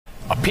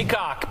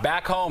Peacock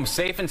back home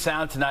safe and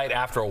sound tonight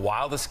after a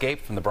wild escape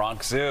from the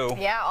Bronx Zoo.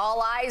 Yeah,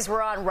 all eyes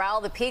were on Raoul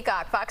the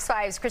peacock. Fox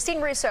 5's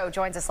Christine Russo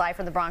joins us live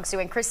from the Bronx Zoo.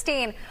 And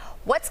Christine,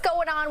 what's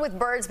going on with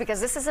birds? Because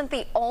this isn't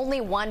the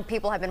only one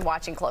people have been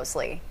watching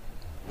closely.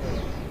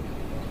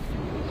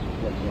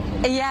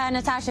 Yeah,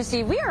 Natasha,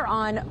 Steve, we are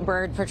on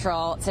bird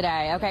patrol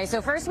today. Okay,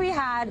 so first we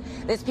had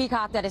this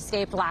peacock that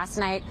escaped last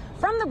night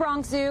from the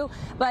Bronx Zoo,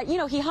 but you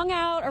know, he hung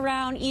out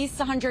around East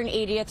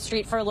 180th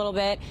Street for a little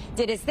bit,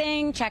 did his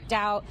thing, checked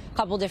out a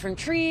couple different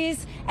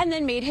trees, and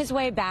then made his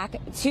way back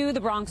to the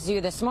Bronx Zoo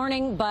this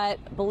morning.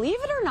 But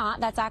believe it or not,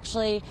 that's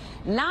actually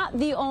not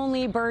the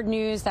only bird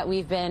news that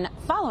we've been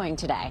following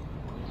today.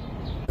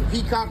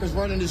 Peacock is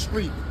running the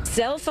street.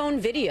 Cell phone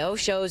video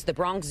shows the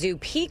Bronx Zoo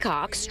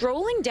peacock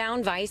strolling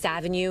down Vice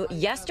Avenue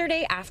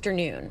yesterday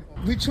afternoon.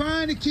 We're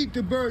trying to keep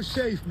the birds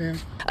safe, man.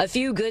 A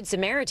few good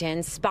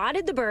Samaritans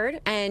spotted the bird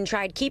and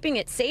tried keeping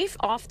it safe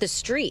off the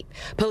street.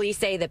 Police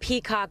say the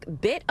peacock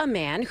bit a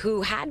man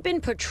who had been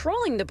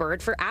patrolling the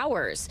bird for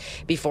hours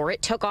before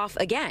it took off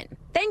again.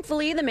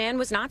 Thankfully, the man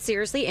was not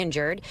seriously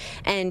injured,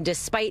 and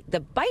despite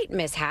the bite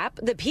mishap,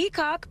 the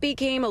peacock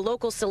became a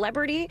local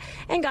celebrity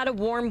and got a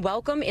warm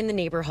welcome in the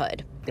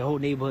neighborhood. The whole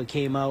neighborhood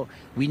came out.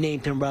 We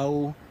named him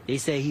Raoul. They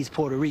say he's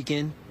Puerto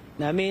Rican.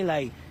 Now, I mean,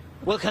 like,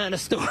 what kind of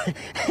story?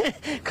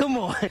 Come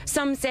on.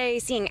 Some say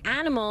seeing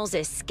animals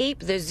escape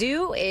the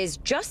zoo is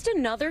just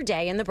another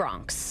day in the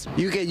Bronx.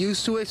 You get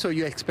used to it, so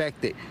you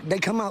expect it. They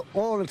come out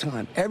all the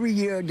time. Every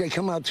year, they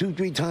come out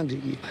 2-3 times a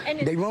year.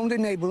 They roam the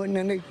neighborhood, and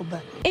then they go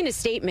back. In a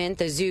statement,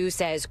 the zoo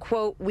says,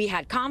 quote, "We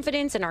had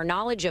confidence in our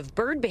knowledge of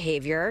bird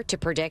behavior to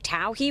predict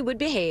how he would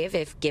behave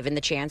if given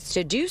the chance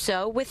to do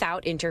so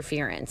without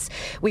interference.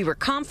 We were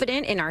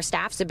confident in our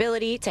staff's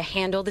ability to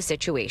handle the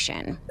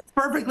situation."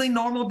 Perfectly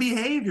normal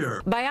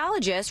behavior.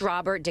 Biologist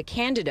Robert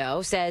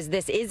DeCandido says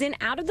this isn't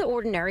out of the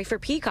ordinary for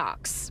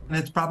peacocks. And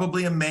it's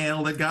probably a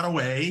male that got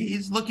away.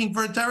 He's looking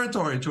for a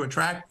territory to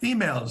attract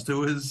females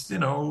to his,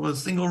 a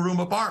single room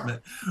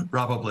apartment,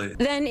 probably.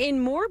 Then in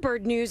more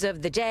bird news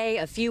of the day,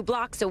 a few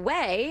blocks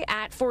away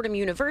at Fordham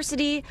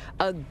University,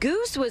 a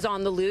goose was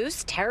on the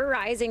loose,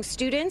 terrorizing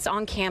students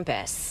on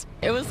campus.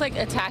 It was like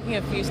attacking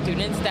a few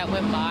students that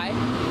went by,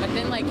 but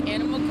then like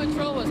animal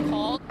control was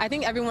called. I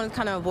think everyone's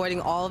kind of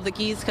avoiding all of the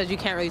geese because you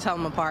can't really tell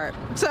them apart.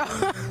 So.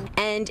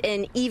 And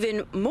an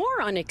even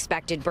more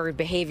unexpected bird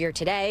behavior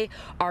today,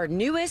 our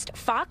newest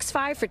Fox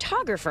 5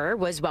 photographer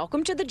was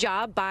welcomed to the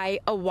job by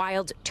a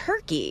wild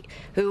turkey,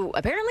 who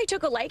apparently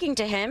took a liking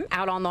to him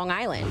out on Long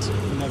Island.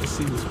 I've never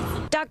seen this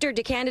before. Dr.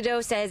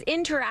 DeCandido says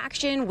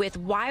interaction with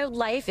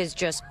wildlife is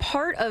just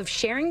part of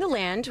sharing the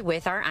land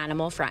with our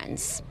animal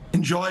friends.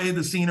 Enjoy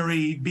the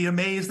scenery, be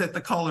amazed at the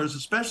colors,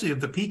 especially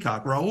of the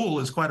peacock. Raoul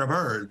is quite a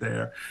bird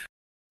there.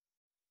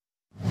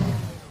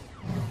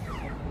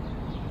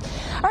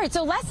 All right,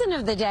 so lesson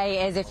of the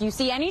day is if you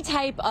see any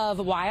type of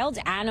wild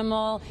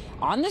animal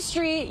on the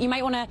street, you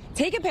might want to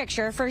take a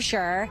picture for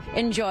sure,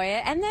 enjoy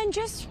it, and then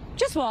just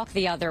walk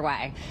the other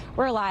way.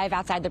 We're live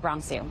outside the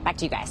Bronx Zoo. Back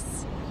to you guys.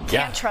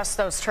 Can't trust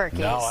those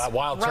turkeys. No, that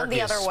wild Run turkey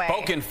the is other way.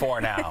 spoken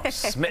for now.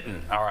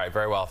 Smitten. All right,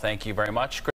 very well. Thank you very much.